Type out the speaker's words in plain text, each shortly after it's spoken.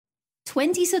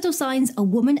20 subtle signs a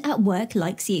woman at work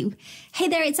likes you. Hey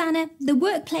there, it's Anna. The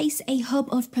workplace, a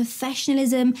hub of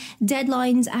professionalism,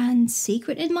 deadlines, and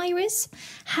secret admirers?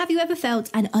 Have you ever felt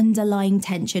an underlying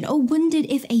tension or wondered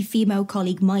if a female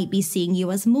colleague might be seeing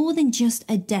you as more than just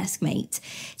a desk mate?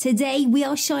 Today, we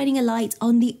are shining a light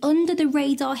on the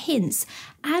under-the-radar hints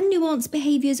and nuanced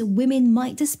behaviours women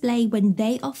might display when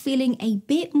they are feeling a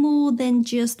bit more than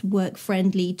just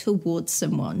work-friendly towards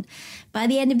someone. By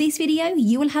the end of this video,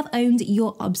 you will have owned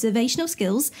your observational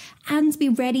skills and be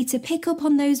ready to pick up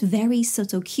on those very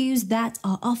subtle cues that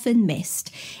are often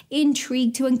missed.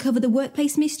 Intrigued to uncover the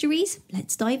workplace mysteries?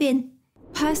 Let's dive in.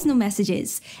 Personal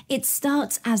messages. It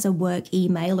starts as a work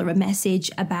email or a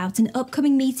message about an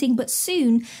upcoming meeting, but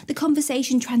soon the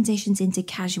conversation transitions into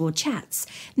casual chats.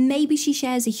 Maybe she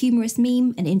shares a humorous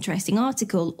meme, an interesting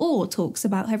article, or talks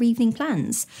about her evening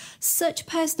plans. Such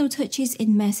personal touches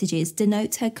in messages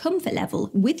denote her comfort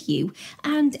level with you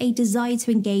and a desire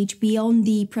to engage beyond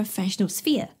the professional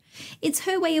sphere. It's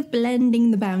her way of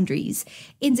blending the boundaries,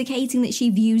 indicating that she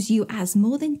views you as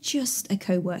more than just a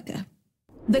co-worker.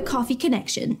 The coffee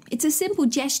connection. It's a simple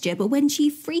gesture, but when she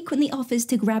frequently offers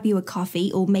to grab you a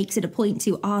coffee or makes it a point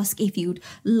to ask if you'd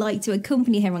like to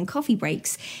accompany her on coffee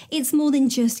breaks, it's more than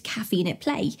just caffeine at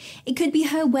play. It could be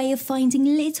her way of finding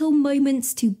little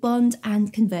moments to bond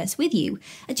and converse with you,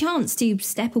 a chance to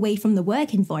step away from the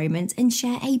work environment and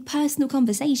share a personal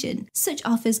conversation. Such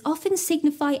offers often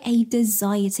signify a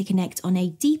desire to connect on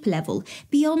a deep level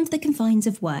beyond the confines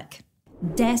of work.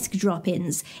 Desk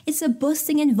drop-ins. It's a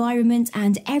bustling environment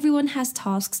and everyone has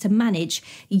tasks to manage,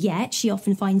 yet she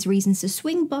often finds reasons to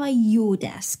swing by your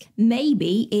desk.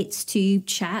 Maybe it's to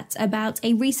chat about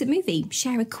a recent movie,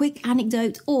 share a quick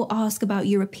anecdote, or ask about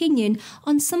your opinion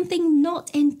on something not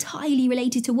entirely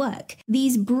related to work.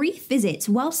 These brief visits,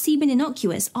 while seeming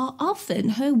innocuous, are often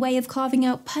her way of carving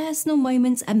out personal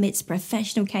moments amidst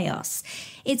professional chaos.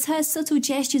 It's her subtle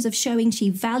gestures of showing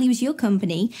she values your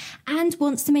company and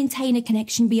wants to maintain a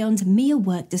connection beyond mere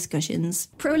work discussions.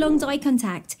 Prolonged eye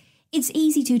contact. It's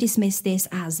easy to dismiss this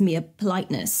as mere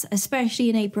politeness, especially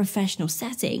in a professional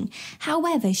setting.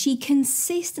 However, she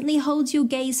consistently holds your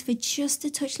gaze for just a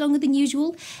touch longer than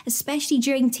usual, especially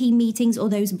during team meetings or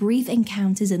those brief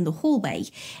encounters in the hallway.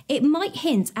 It might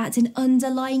hint at an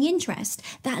underlying interest.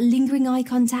 That lingering eye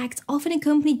contact, often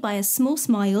accompanied by a small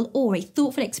smile or a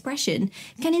thoughtful expression,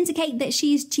 can indicate that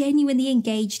she is genuinely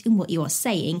engaged in what you are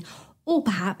saying, or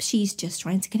perhaps she's just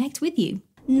trying to connect with you.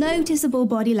 Noticeable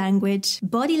body language.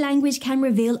 Body language can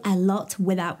reveal a lot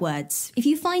without words. If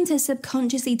you find her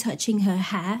subconsciously touching her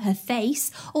hair, her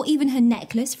face, or even her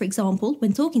necklace, for example,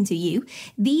 when talking to you,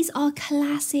 these are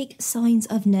classic signs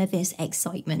of nervous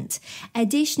excitement.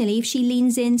 Additionally, if she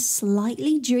leans in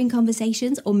slightly during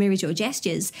conversations or mirrors your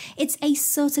gestures, it's a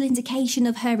subtle indication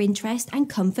of her interest and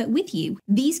comfort with you.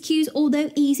 These cues,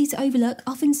 although easy to overlook,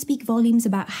 often speak volumes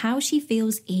about how she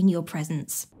feels in your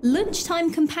presence.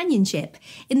 Lunchtime companionship.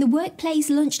 In the workplace,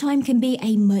 lunchtime can be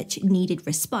a much-needed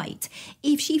respite.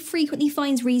 If she frequently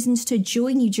finds reasons to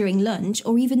join you during lunch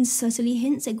or even subtly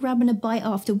hints at grabbing a bite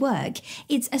after work,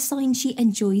 it's a sign she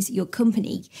enjoys your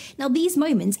company. Now, these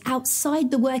moments outside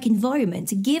the work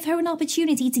environment give her an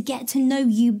opportunity to get to know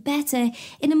you better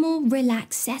in a more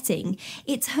relaxed setting.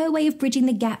 It's her way of bridging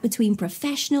the gap between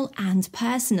professional and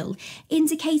personal,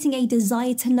 indicating a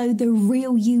desire to know the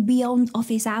real you beyond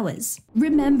office hours.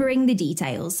 Remembering the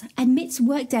details. Amidst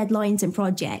work deadlines and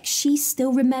projects, she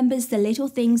still remembers the little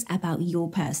things about your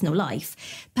personal life.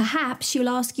 Perhaps she'll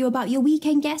ask you about your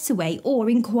weekend getaway or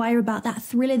inquire about that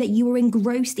thriller that you were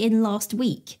engrossed in last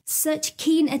week. Such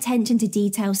keen attention to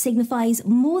detail signifies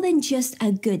more than just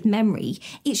a good memory.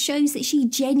 It shows that she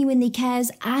genuinely cares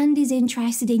and is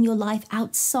interested in your life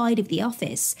outside of the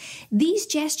office. These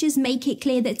gestures make it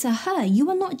clear that to her, you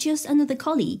are not just another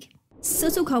colleague.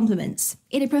 Subtle compliments.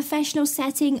 In a professional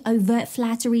setting, overt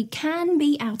flattery can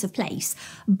be out of place,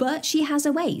 but she has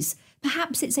her ways.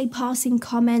 Perhaps it's a passing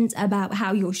comment about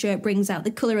how your shirt brings out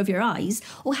the colour of your eyes,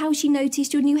 or how she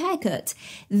noticed your new haircut.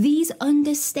 These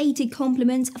understated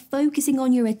compliments, focusing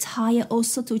on your attire or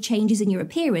subtle changes in your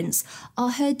appearance, are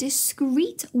her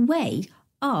discreet way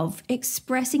of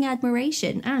expressing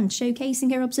admiration and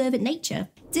showcasing her observant nature.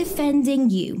 Defending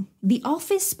you. The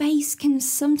office space can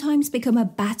sometimes become a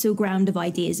battleground of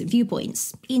ideas and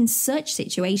viewpoints. In such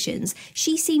situations,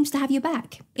 she seems to have your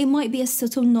back. It might be a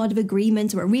subtle nod of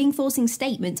agreement or a reinforcing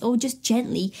statement, or just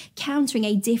gently countering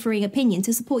a differing opinion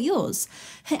to support yours.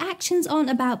 Her actions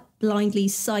aren't about blindly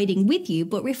siding with you,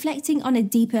 but reflecting on a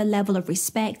deeper level of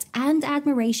respect and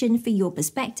admiration for your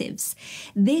perspectives.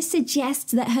 This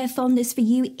suggests that her fondness for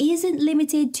you isn't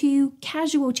limited to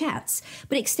casual chats,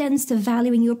 but extends to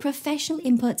valuing your professional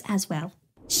input as well.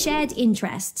 Shared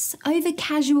interests. Over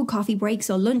casual coffee breaks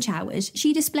or lunch hours,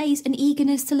 she displays an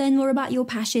eagerness to learn more about your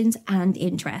passions and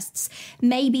interests.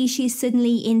 Maybe she's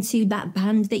suddenly into that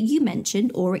band that you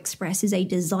mentioned or expresses a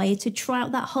desire to try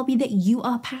out that hobby that you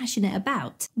are passionate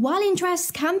about. While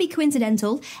interests can be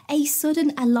coincidental, a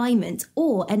sudden alignment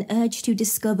or an urge to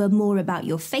discover more about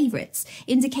your favourites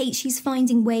indicates she's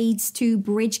finding ways to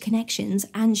bridge connections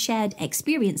and shared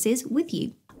experiences with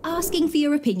you. Asking for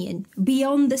your opinion.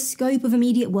 Beyond the scope of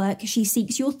immediate work, she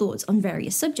seeks your thoughts on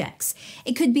various subjects.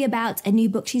 It could be about a new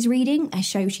book she's reading, a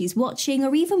show she's watching,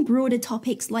 or even broader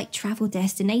topics like travel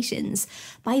destinations.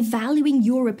 By valuing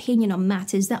your opinion on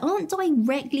matters that aren't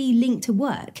directly linked to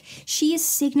work, she is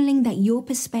signalling that your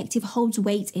perspective holds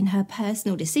weight in her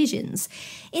personal decisions.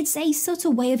 It's a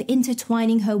subtle way of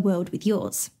intertwining her world with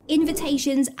yours.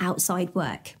 Invitations outside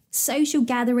work. Social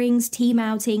gatherings, team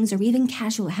outings, or even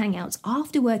casual hangouts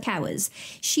after work hours,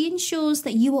 she ensures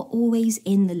that you are always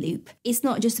in the loop. It's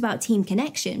not just about team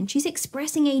connection, she's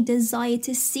expressing a desire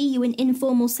to see you in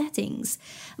informal settings.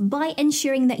 By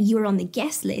ensuring that you are on the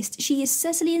guest list, she is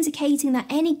subtly indicating that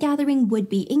any gathering would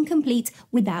be incomplete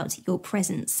without your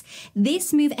presence.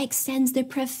 This move extends the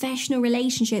professional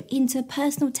relationship into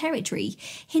personal territory,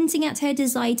 hinting at her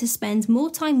desire to spend more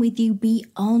time with you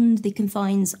beyond the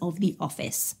confines of the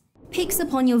office. Picks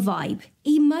up on your vibe.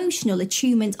 Emotional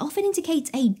attunement often indicates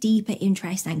a deeper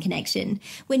interest and connection.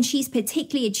 When she's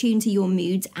particularly attuned to your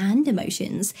moods and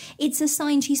emotions, it's a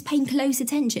sign she's paying close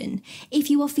attention. If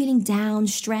you are feeling down,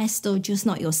 stressed, or just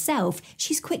not yourself,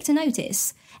 she's quick to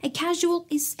notice. A casual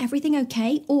 "is everything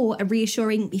okay?" or a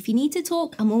reassuring "if you need to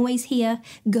talk, I'm always here"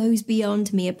 goes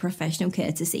beyond mere professional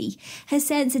courtesy. Her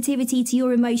sensitivity to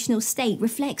your emotional state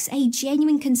reflects a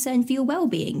genuine concern for your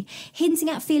well-being, hinting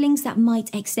at feelings that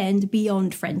might extend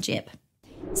beyond friendship.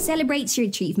 Celebrates your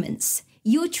achievements.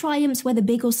 Your triumphs, whether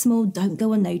big or small, don't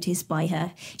go unnoticed by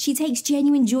her. She takes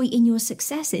genuine joy in your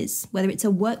successes, whether it's a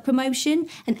work promotion,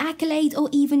 an accolade, or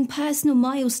even personal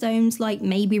milestones like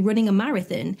maybe running a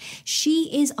marathon. She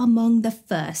is among the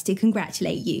first to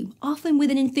congratulate you, often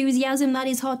with an enthusiasm that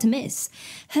is hard to miss.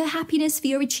 Her happiness for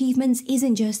your achievements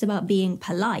isn't just about being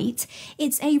polite,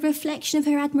 it's a reflection of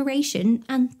her admiration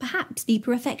and perhaps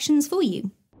deeper affections for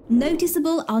you.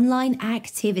 Noticeable online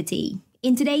activity.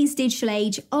 In today's digital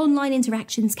age, online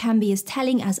interactions can be as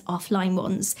telling as offline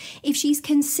ones. If she's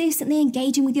consistently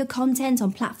engaging with your content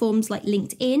on platforms like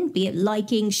LinkedIn, be it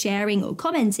liking, sharing, or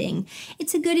commenting,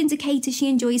 it's a good indicator she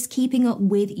enjoys keeping up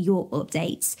with your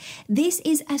updates. This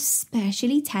is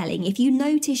especially telling if you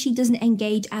notice she doesn't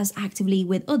engage as actively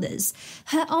with others.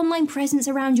 Her online presence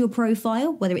around your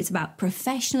profile, whether it's about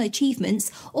professional achievements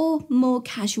or more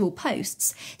casual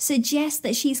posts, suggests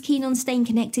that she's keen on staying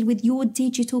connected with your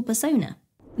digital persona.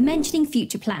 Mentioning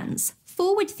future plans.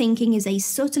 Forward thinking is a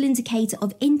subtle indicator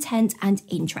of intent and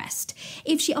interest.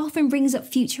 If she often brings up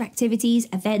future activities,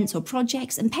 events, or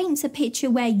projects and paints a picture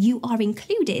where you are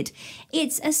included,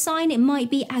 it's a sign it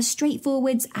might be as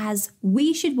straightforward as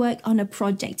 "we should work on a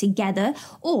project together,"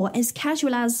 or as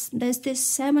casual as "there's this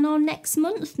seminar next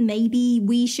month, maybe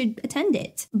we should attend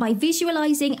it." By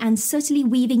visualizing and subtly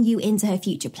weaving you into her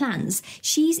future plans,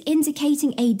 she's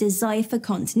indicating a desire for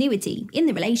continuity in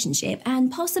the relationship and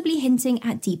possibly hinting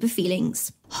at deeper feelings.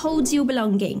 Holds your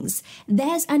belongings.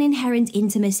 There's an inherent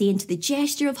intimacy into the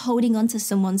gesture of holding onto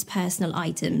someone's personal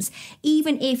items,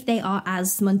 even if they are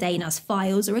as mundane as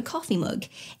files or a coffee mug.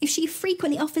 If she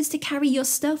frequently offers to carry your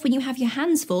stuff when you have your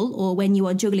hands full or when you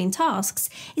are juggling tasks,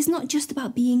 it's not just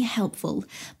about being helpful.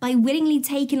 By willingly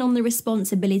taking on the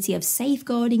responsibility of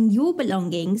safeguarding your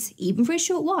belongings, even for a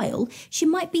short while, she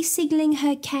might be signaling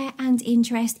her care and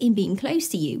interest in being close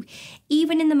to you,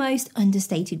 even in the most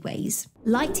understated ways.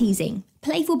 Light teasing.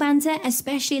 Playful banter,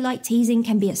 especially light teasing,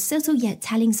 can be a subtle yet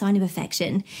telling sign of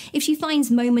affection. If she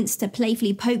finds moments to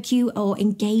playfully poke you or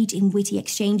engage in witty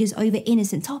exchanges over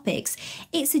innocent topics,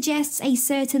 it suggests a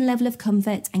certain level of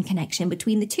comfort and connection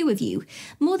between the two of you.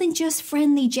 More than just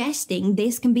friendly jesting,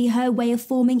 this can be her way of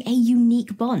forming a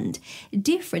unique bond,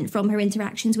 different from her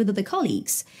interactions with other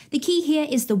colleagues. The key here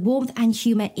is the warmth and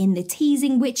humour in the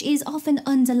teasing, which is often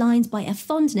underlined by a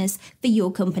fondness for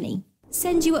your company.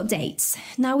 Send you updates.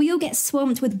 Now, we all get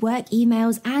swamped with work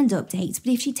emails and updates,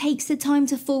 but if she takes the time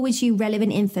to forward you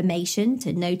relevant information,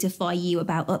 to notify you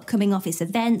about upcoming office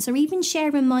events, or even share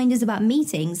reminders about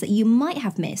meetings that you might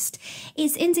have missed,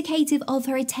 it's indicative of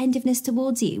her attentiveness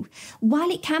towards you. While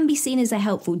it can be seen as a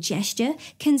helpful gesture,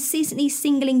 consistently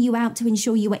singling you out to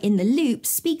ensure you are in the loop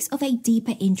speaks of a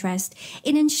deeper interest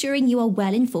in ensuring you are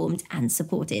well informed and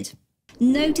supported.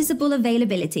 Noticeable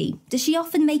availability. Does she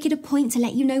often make it a point to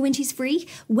let you know when she's free?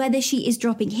 Whether she is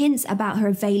dropping hints about her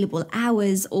available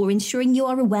hours or ensuring you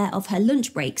are aware of her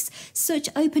lunch breaks, such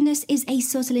openness is a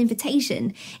subtle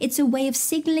invitation. It's a way of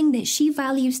signalling that she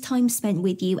values time spent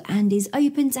with you and is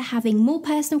open to having more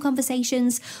personal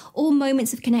conversations or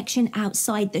moments of connection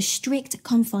outside the strict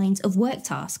confines of work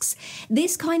tasks.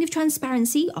 This kind of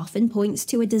transparency often points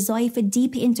to a desire for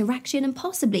deeper interaction and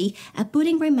possibly a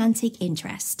budding romantic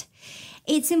interest.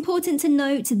 It's important to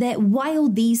note that while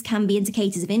these can be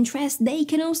indicators of interest, they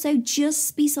can also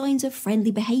just be signs of friendly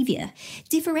behaviour.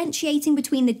 Differentiating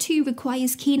between the two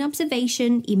requires keen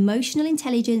observation, emotional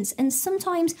intelligence, and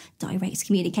sometimes direct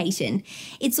communication.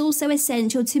 It's also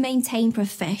essential to maintain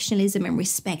professionalism and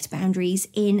respect boundaries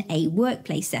in a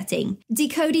workplace setting.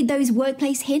 Decoded those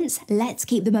workplace hints? Let's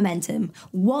keep the momentum.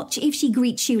 Watch if she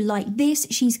greets you like this,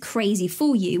 she's crazy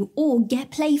for you, or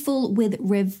get playful with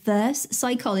reverse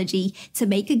psychology to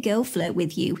make a girl flirt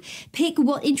with you. Pick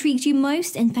what intrigues you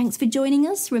most, and thanks for joining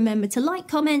us. Remember to like,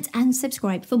 comment, and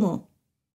subscribe for more.